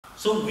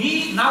So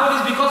we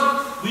nowadays, because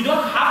we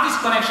don't have this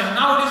connection,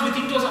 nowadays we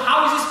think to ourselves,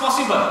 how is this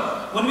possible?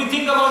 When we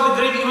think about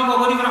the great Imam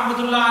Abu Hanifa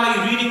rahmatullah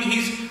alayhi reading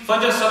his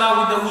Fajr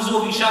Salah with the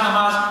wuzu of Isha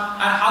namaz,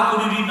 and how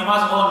could he read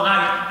namaz all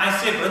night? I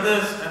say,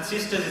 brothers and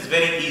sisters, it's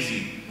very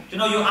easy. You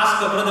know, you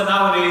ask a brother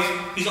nowadays,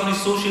 he's on his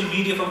social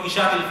media from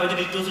Isha till Fajr,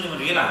 he doesn't even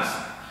realize.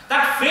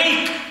 That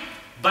fake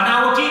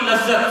banawati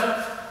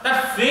lazzat,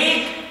 that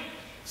fake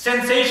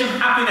sensation,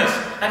 happiness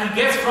that he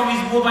gets from his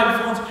mobile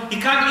phones,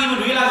 he can't even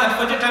realize that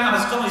Fajr time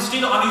has come. He's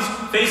still on his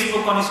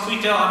Facebook, on his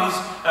Twitter, on his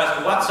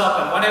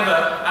WhatsApp and whatever,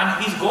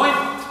 and he's going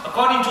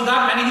according to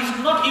that, and he's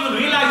not even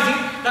realizing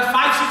that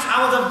 5-6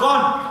 hours have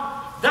gone.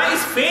 That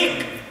is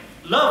fake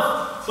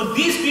love. But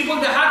these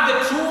people, they had the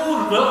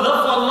true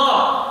love for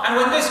Allah, and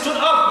when they stood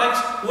up, like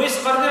Uwais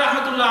Qarni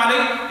rahmatullah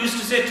alayhi used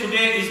to say,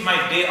 today is my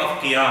day of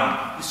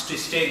Qiyam. Used to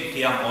stay in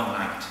Qiyam all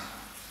night.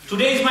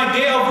 Today is my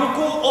day of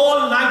Ruku,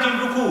 all night in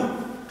Ruku.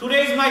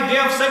 Today is my day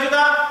of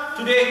sajda,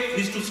 today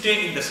is to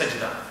stay in the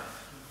sajda.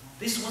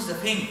 This was the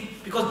thing,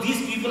 because these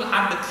people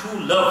had the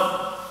true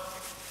love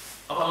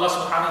of Allah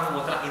subhanahu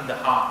wa ta'ala in the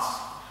hearts.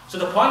 So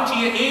the point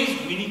here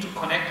is, we need to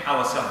connect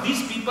ourselves.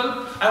 These people,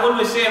 I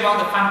always say about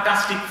the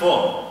fantastic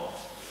form.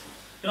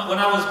 You know, when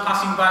I was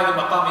passing by the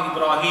Maqam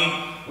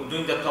Ibrahim,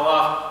 doing the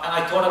tawaf, and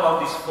I thought about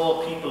these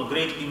 4 people,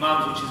 great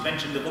imams, which is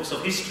mentioned in the books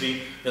of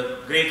history, the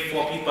great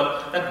 4 people,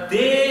 that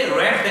they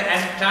read the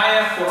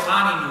entire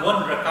Quran in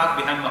 1 rakat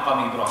behind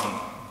Maqam Ibrahim.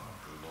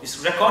 It's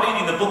recorded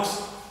in the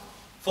books.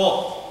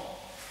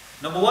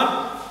 4. Number 1,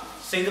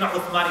 Sayyidina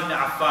Uthman ibn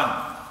Affan,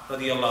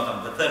 radiyallahu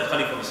anhu, the 3rd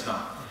Caliph of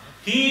Islam.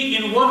 He,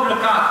 in 1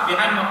 rakat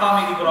behind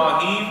Maqam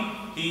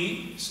Ibrahim,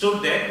 he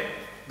stood there.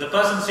 The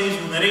person says,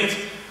 who narrates,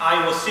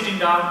 I was sitting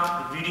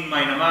down reading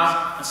my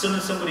namaz, and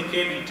suddenly somebody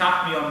came, he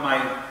tapped me on my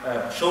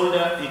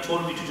shoulder, he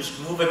told me to just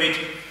move a bit,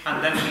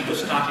 and then he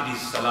just started his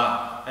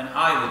salah, and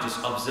I was just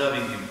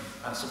observing him,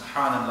 and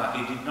subhanallah,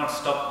 he did not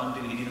stop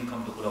until he didn't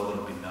come to Qul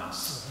A'udhu bin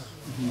Nas.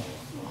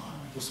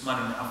 Usman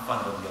ibn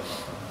Affan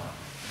radiyallahu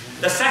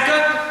anhu. The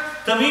second,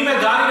 Tamim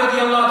al-Dari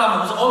radiyallahu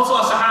anhu, was also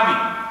a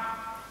sahabi,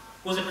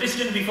 was a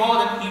Christian before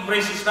that he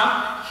embraced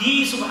Islam.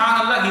 He,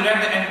 subhanallah, he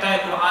read the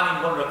entire Quran in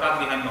 1 rakat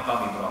behind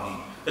Maqam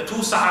Ibrahim. The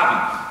 2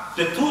 sahabi.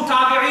 The 2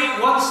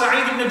 tabi'i, one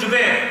Sa'id ibn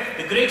Jubair,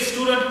 the great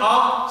student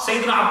of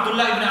Sayyidina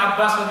Abdullah ibn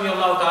Abbas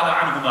radiyallahu ta'ala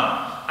anhuma.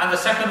 And the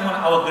second one,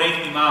 our great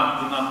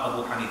Imam, Imam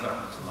Abu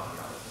Hanifa.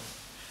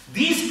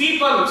 These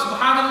people,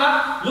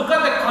 subhanallah, look at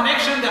the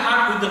connection they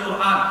had with the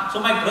Quran. So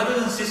my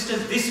brothers and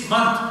sisters, this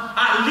month,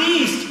 at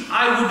least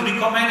I would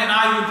recommend and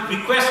I would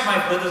request my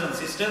brothers and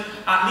sisters,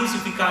 at least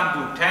if we can't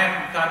do 10,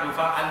 we can't do 5,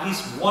 at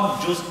least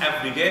 1 juz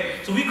every day.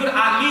 So we could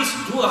at least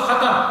do a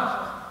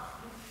khatam.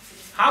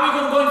 How are we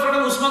going to go in front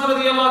of Usman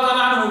radiallahu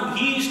ta'ala anhu?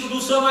 He used to do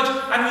so much,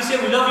 and we say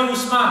we love you,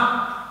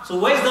 Usman. So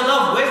where's the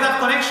love? Where's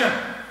that connection?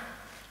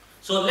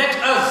 So let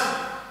us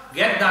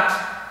get that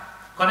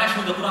connection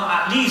with the Quran.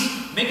 At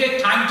least make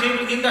a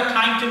timetable. In that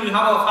timetable, we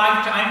have our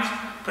 5 times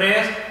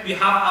prayers. We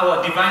have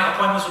our divine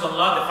appointments with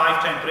Allah, the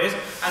 5 times prayers,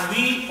 and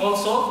we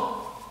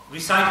also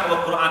recite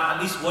our Quran at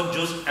least 1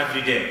 juz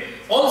every day.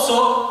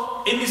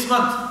 Also, in this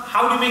month,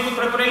 how do we make the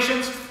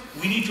preparations?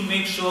 We need to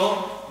make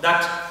sure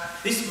that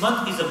this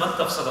month is a month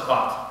of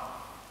sadaqat.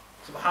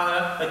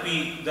 Subhanallah, like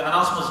the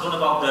announcement was done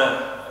about the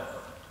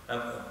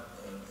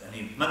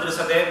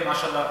madrasa there,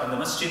 mashallah, and the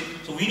masjid.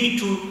 So we need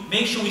to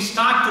make sure we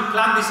start to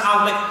plan this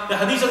out. Like the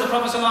hadith of the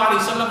Prophet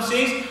ﷺ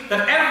says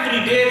that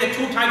every day the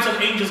 2 types of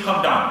angels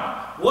come down.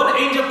 One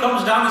angel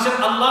comes down, he said,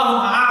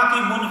 Allahumma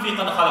a'ati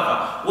munfiqan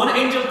khalaqa. One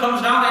angel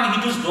comes down and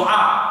he does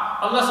dua.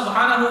 Allah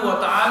subhanahu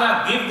wa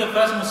ta'ala give the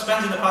person who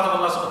spends in the path of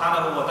Allah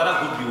subhanahu wa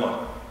ta'ala good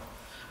reward.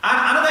 And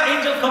another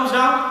angel comes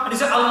down and he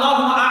said,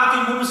 Allahumma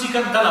a'ati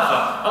mumsikan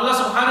talafa. Allah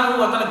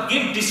subhanahu wa ta'ala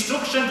give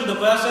destruction to the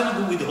person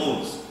who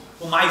withholds,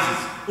 who mises,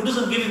 who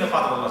doesn't give in the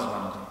path of Allah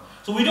subhanahu wa ta'ala.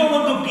 So we don't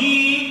want to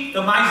be the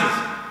misers.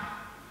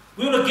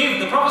 We want to give.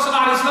 The Prophet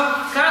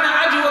ﷺ,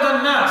 kana ajwad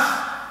an-nas.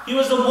 He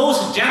was the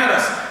most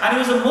generous, and he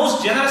was the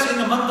most generous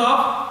in the month of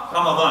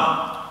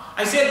Ramadan.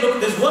 I said, look,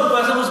 there's one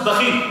person who's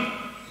bakhil.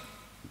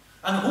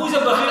 And who is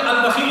a bakhil?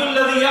 Al-bakhilu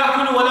alladhi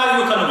ya'kulu wa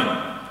la yukalu minhu.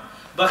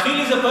 Bakhil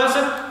is a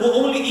person who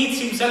only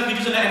eats himself, he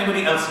doesn't let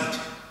anybody else eat.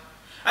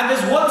 And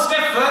there's one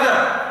step further,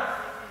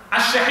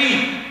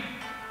 ash-shaheed.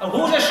 And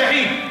who's a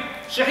shaheed?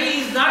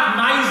 Shaheed is not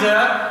miser,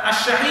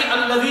 ash-shaheed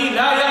alladhi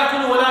la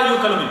ya'kulu wa la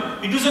yukalu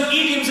minhu. He doesn't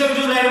eat himself, he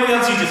doesn't let anybody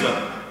else eat as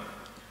well.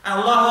 And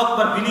Allahu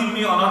Akbar, believe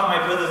me or not,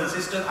 my brothers and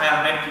sisters, I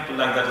have met people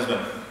like that as well.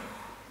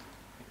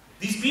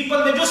 These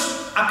people, they're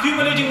just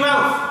accumulating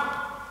wealth.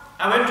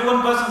 I went to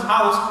one person's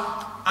house,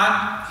 and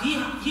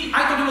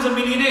I thought he was a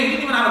millionaire. He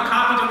didn't even have a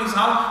carpet on his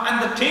house. And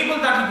the table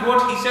that he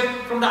brought, he said,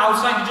 from the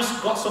outside, he just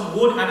got some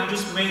wood and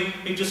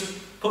he just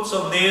put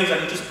some nails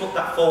and he just put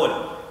that forward.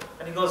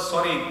 And he goes,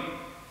 sorry,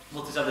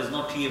 Mufti sir, there's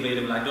no tea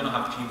available. I don't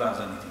have tea bags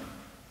or anything.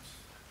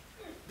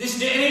 This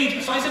day and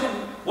age. So I said,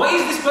 what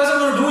is this person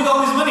going to do with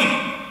all this money?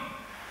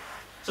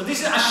 So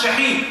this is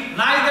ash-shaheed.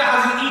 Neither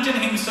has he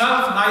eaten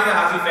himself, neither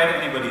has he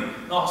fed anybody.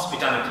 No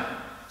hospitality.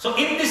 So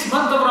in this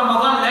month of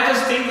Ramadan, let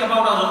us think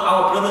about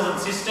our brothers and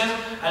sisters,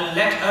 and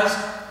let us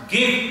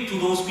give to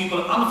those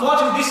people.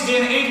 Unfortunately, this day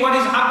and age, what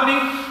is happening?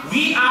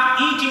 We are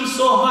eating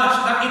so much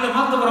that in the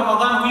month of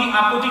Ramadan, we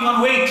are putting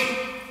on weight.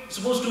 We're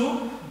supposed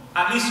to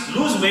at least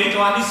lose weight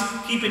or at least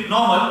keep it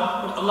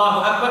normal. But Allahu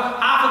Akbar,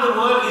 half of the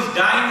world is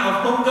dying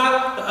of hunger,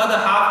 the other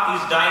half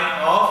is dying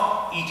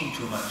of eating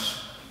too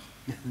much.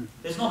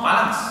 There's no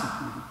balance.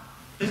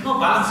 There's no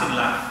balance in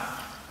life.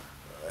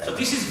 So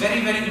this is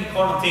very, very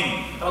important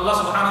thing. Allah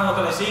subhanahu wa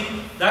ta'ala is saying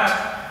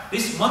that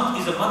this month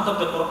is a month of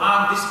the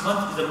Quran, this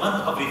month is a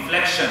month of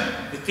reflection.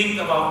 We think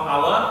about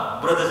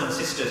our brothers and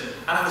sisters.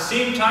 And at the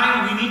same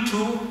time, we need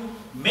to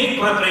make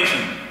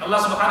preparation. Allah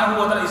subhanahu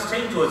wa ta'ala is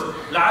saying to us,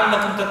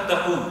 لَعَلَّكُمْ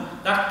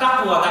تَتَّقُونَ, that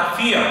taqwa, that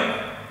fear,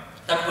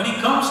 that when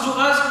it comes to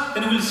us,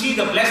 then we will see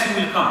the blessing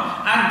will come.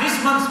 And this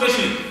month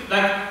especially,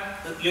 like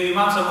your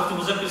Imam Sahib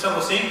Mufti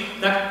was saying,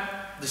 that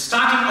the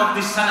starting of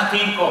this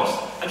Sanatain course.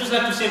 I'd just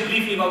like to say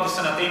briefly about this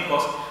Sanatain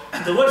course.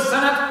 And the word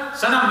Sanat,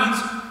 Sana means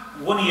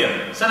 1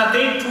 year.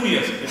 Sanatain, 2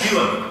 years,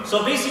 dual.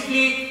 So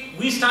basically,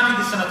 we started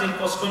this Sanatain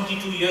course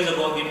 22 years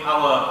ago in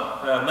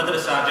our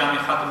Madrasa, Jami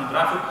Khatam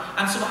Bradford.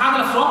 And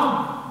subhanAllah,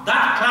 from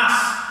that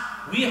class,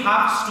 we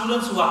have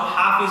students who are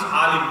Hafiz,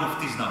 Alim,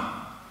 Muftis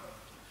now.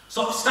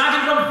 So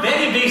starting from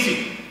very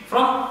basic,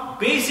 from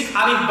basic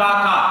Alif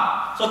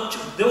Ba. So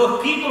there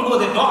were people who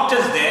were the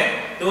doctors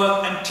there,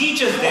 and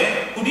teachers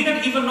there who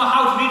didn't even know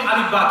how to read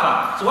Alif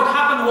Ba. So what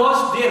happened was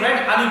they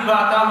read Alif Ba.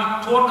 We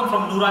taught them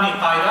from Nurani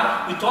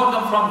Qaida, we taught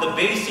them from the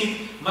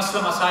basic Masla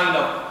Masail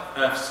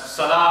of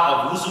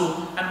Salah, of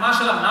Wuzu, and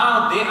mashallah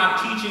now they are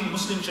teaching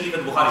Muslim Sharif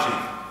and Bukhari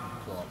Sharif.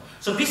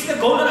 So this is the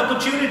golden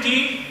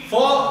opportunity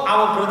for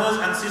our brothers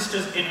and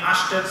sisters in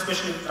Ashton,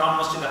 especially around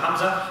Masjid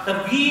al-Hamza,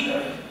 that we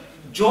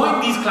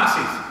join these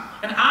classes.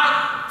 And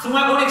I, through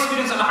my own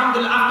experience,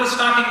 alhamdulillah, after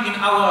starting in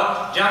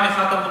our Jami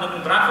Khatam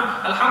in Bradford,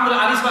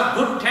 alhamdulillah, at least about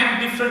good 10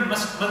 different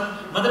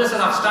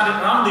madrasas have started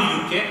around the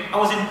UK. I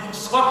was in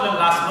Scotland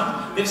last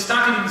month. They've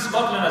started in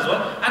Scotland as well,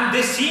 and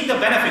they're seeing the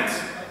benefits.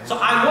 So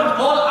I want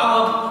all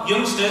our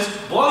youngsters,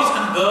 boys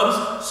and girls,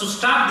 to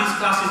start these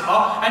classes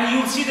off, and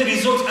you'll see the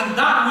results, and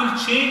that will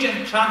change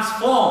and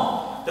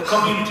transform the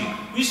community.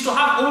 We used to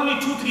have only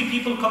 2-3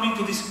 people coming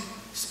to this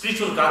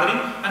spiritual gathering,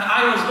 and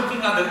I was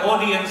looking at the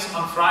audience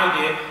on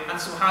Friday, and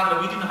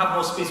subhanAllah, we didn't have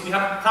more space. We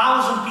had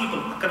 1,000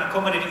 people can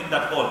accommodate in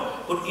that hall,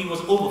 but it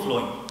was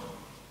overflowing.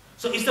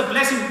 So it's the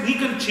blessing, we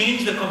can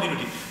change the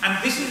community. And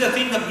this is the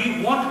thing that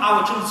we want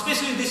our children,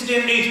 especially in this day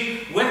and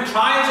age, when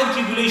trials and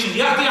tribulation,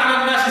 يَأْتِي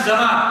عَلَى النَّاسِ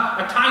زَمَانٍ,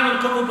 a time will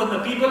come upon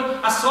the people,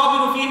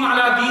 الصَّابِرُ فِيهِمْ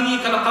عَلَى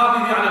دِينِهِ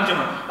كَالْقَابِضِ عَلَى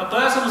الْجَمَرِ. A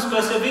person who's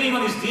persevering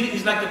on his deen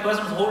is like the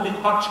person who's holding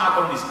hot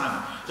charcoal in his hand.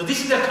 So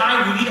this is the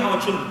time we need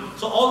our children.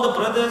 So all the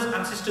brothers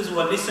and sisters who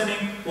are listening,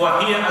 who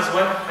are here as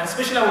well, and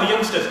especially our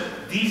youngsters,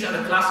 these are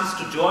the classes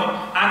to join,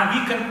 and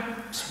we can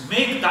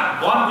make that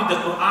bond with the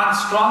Quran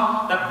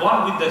strong, that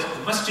bond with the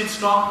masjid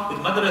strong,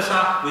 with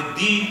madrasa, with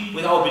deen,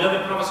 with our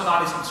beloved Prophet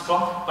ﷺ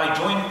strong by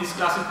joining these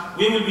classes.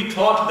 We will be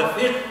taught the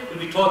fiqh, will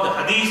be taught the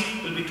hadith,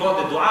 will be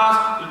taught the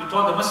du'as, will be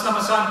taught the masla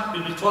masal,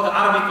 will be taught the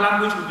Arabic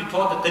language, will be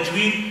taught the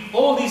tajweed,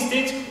 all these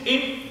things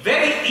in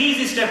very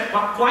easy step,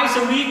 twice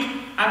a week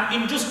and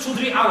in just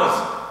 2-3 hours.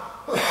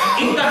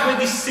 And in that way,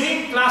 these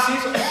same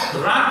classes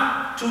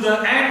run to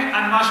the end,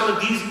 and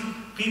mashallah, these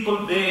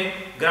people, they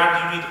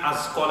graduate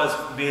as scholars,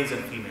 males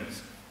and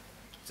females.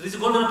 So this is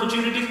a golden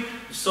opportunity.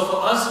 So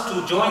for us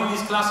to join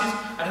these classes,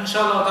 and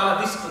inshallah ta'ala,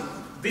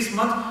 this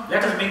month,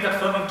 let us make that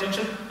firm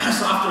intention.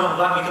 So after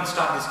Ramadan, we can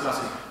start these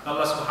classes.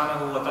 Allah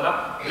subhanahu wa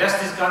ta'ala bless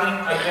this gathering,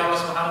 and may Allah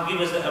subhanahu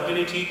give us the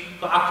ability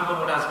to act upon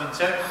what has been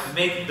said,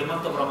 make the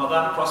month of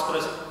Ramadan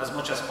prosperous as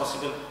much as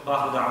possible.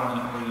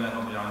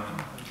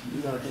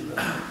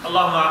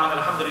 اللهم آمين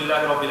الحمد لله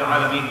رب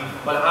العالمين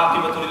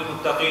والعاقبة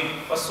للمتقين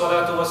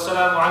والصلاة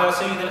والسلام على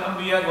سيد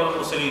الأنبياء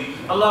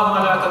والمرسلين. اللهم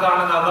لا تدع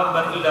لنا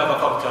ذنبا إلا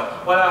غفرته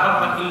ولا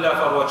هما إلا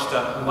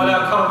فرجته ولا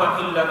كربا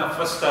إلا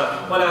نفسته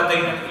ولا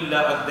دينا إلا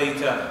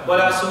أديته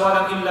ولا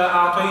سؤالا إلا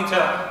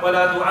أعطيته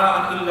ولا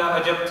دعاء إلا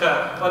أجبته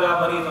ولا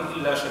مريضا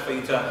إلا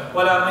شفيته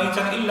ولا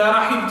ميتا إلا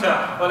رحمته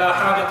ولا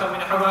حاجة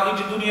من حوائج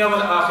الدنيا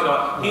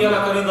والآخرة هي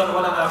لك رضا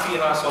ولنا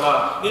فيها صلاة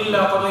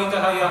إلا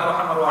قضيتها يا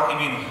أرحم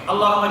الراحمين.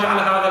 اللهم اجعل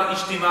هذا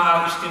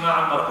الاجتماع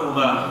اجتماعا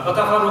مرحوما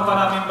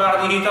وتفرقنا من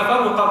بعده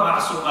تفرقا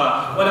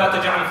معصوما ولا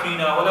تجعل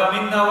فينا ولا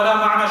منا ولا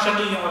معنا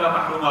شقيا ولا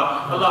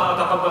محروما. اللهم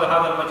تقبل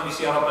هذا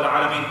المجلس يا رب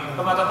العالمين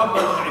كما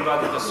تقبل من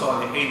عبادك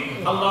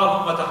الصالحين.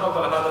 اللهم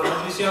تقبل هذا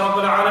المجلس يا رب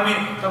العالمين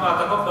كما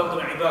تقبلت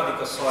من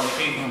عبادك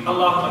الصالحين.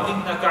 اللهم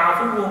إنك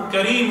عفو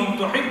كريم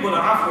تحب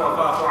العفو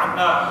فاعف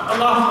عنا.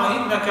 اللهم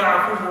إنك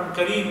عفو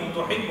كريم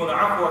تحب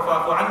العفو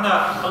فاعف عنا.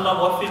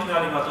 اللهم وفقنا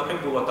لما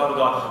تحب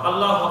وترضى.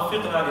 اللهم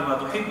وفقنا لما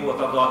تحب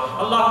وترضى.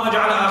 اللهم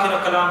اجعل آخر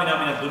كلامنا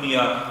من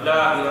الدنيا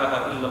لا إله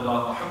إلا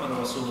الله محمد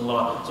رسول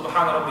الله.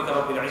 سبحان ربك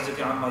رب العزة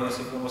عما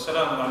يصفون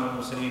وسلام على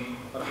المرسلين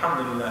والحمد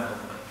لله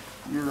رب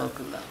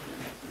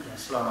العالمين.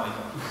 السلام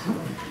عليكم.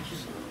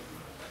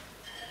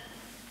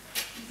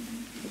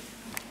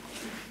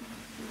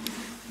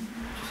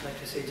 Just like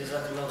to say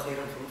Jazakallah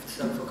khairan for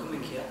Mufti for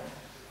coming here.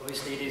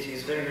 Obviously he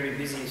is very, very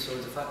busy, so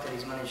the fact that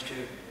he's managed to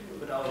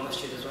put our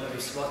masjid as one of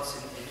his spots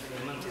in for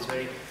the month.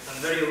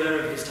 I'm very aware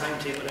of his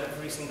timetable.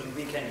 Every single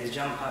weekend he's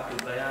jam-packed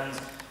with bayans.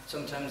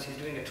 Sometimes he's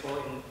doing a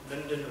tour in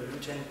London or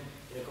Luton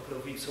in a couple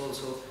of weeks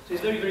also. So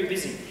he's very, very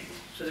busy.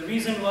 So the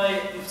reason why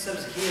Mufti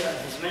is here, and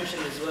he's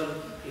mentioned as well,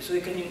 is so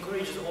he can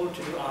encourage us all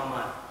to do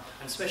Amal.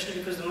 And especially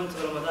because the month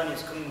of Ramadan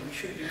is coming, we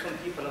should become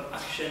people of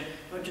action,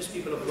 not just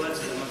people of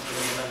words in the month of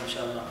Ramadan,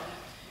 inshallah.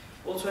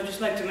 Also, I'd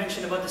just like to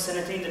mention about the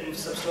Sanatain that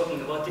Mufti is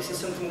talking about. This is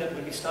something that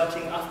will be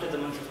starting after the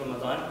month of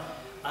Ramadan,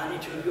 and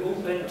it will be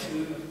open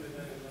to,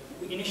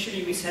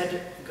 initially we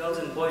said girls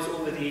and boys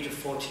over the age of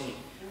 14.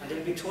 And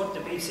they'll be taught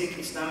the basic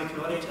Islamic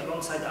knowledge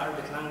alongside the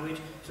Arabic language.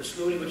 So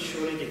slowly but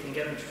surely they can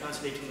get into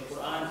translating the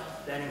Quran,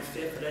 learning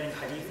fiqh, learning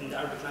hadith in the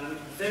Arabic language,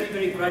 very,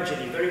 very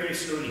gradually, very, very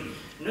slowly.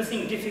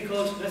 Nothing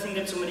difficult, nothing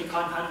that somebody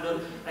can't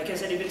handle. Like I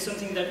said, if it's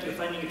something that you're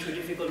finding it too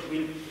difficult,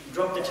 we'll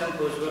drop the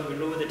tempo as well,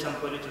 we'll lower the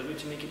tempo a little bit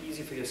to make it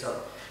easy for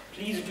yourself.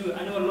 Please do.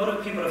 I know a lot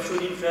of people have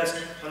shown interest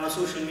on our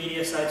social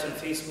media sites, on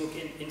Facebook,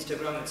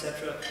 Instagram,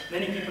 etc.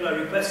 Many people are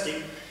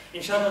requesting.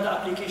 Inshallah, the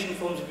application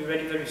forms will be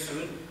ready very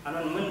soon. And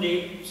on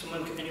Monday,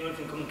 anyone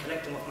can come and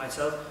collect them off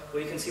myself, or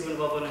you can see one of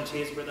our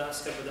volunteers, Brother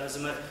Askar, Brother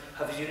Azamat,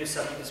 Hafiz Yunus.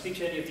 You can speak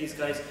to any of these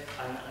guys,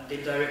 and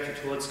they'll direct you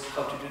towards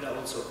how to do that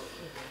also.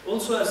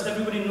 Also, as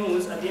everybody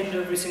knows, at the end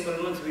of every single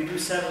month, we do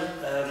sell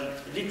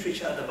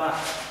literature at the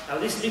back. Now,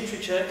 this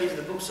literature is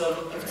the books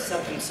of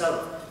Mufti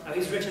himself. Now,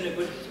 he's written a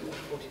good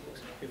 40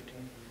 books,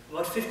 15.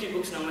 About 50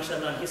 books now,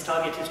 mashallah, and his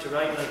target is to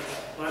write, like,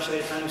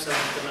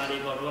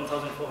 about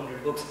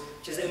 1,400 books,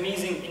 which is an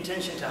amazing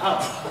intention to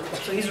have.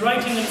 So he's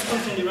writing and he's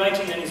constantly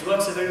writing, and his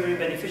works are very, very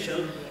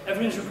beneficial.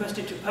 Everyone's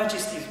requested to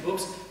purchase these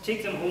books,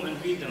 take them home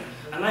and read them.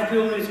 And like we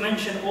always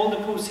mention, all the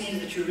proceeds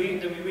that we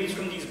raise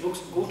from these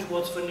books go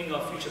towards funding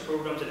our future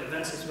programs and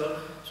events as well.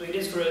 So it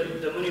is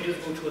the money does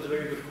go towards a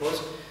very good cause.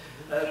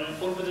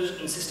 All brothers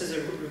and sisters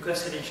are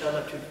requested,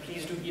 inshallah, to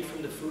please do eat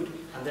from the food,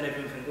 and then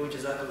everyone can go.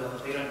 Jazakallah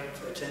khairan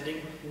for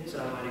attending.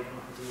 Assalamu alaikum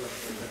wa rahmatullahi wa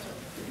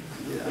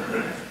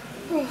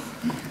barakatuh.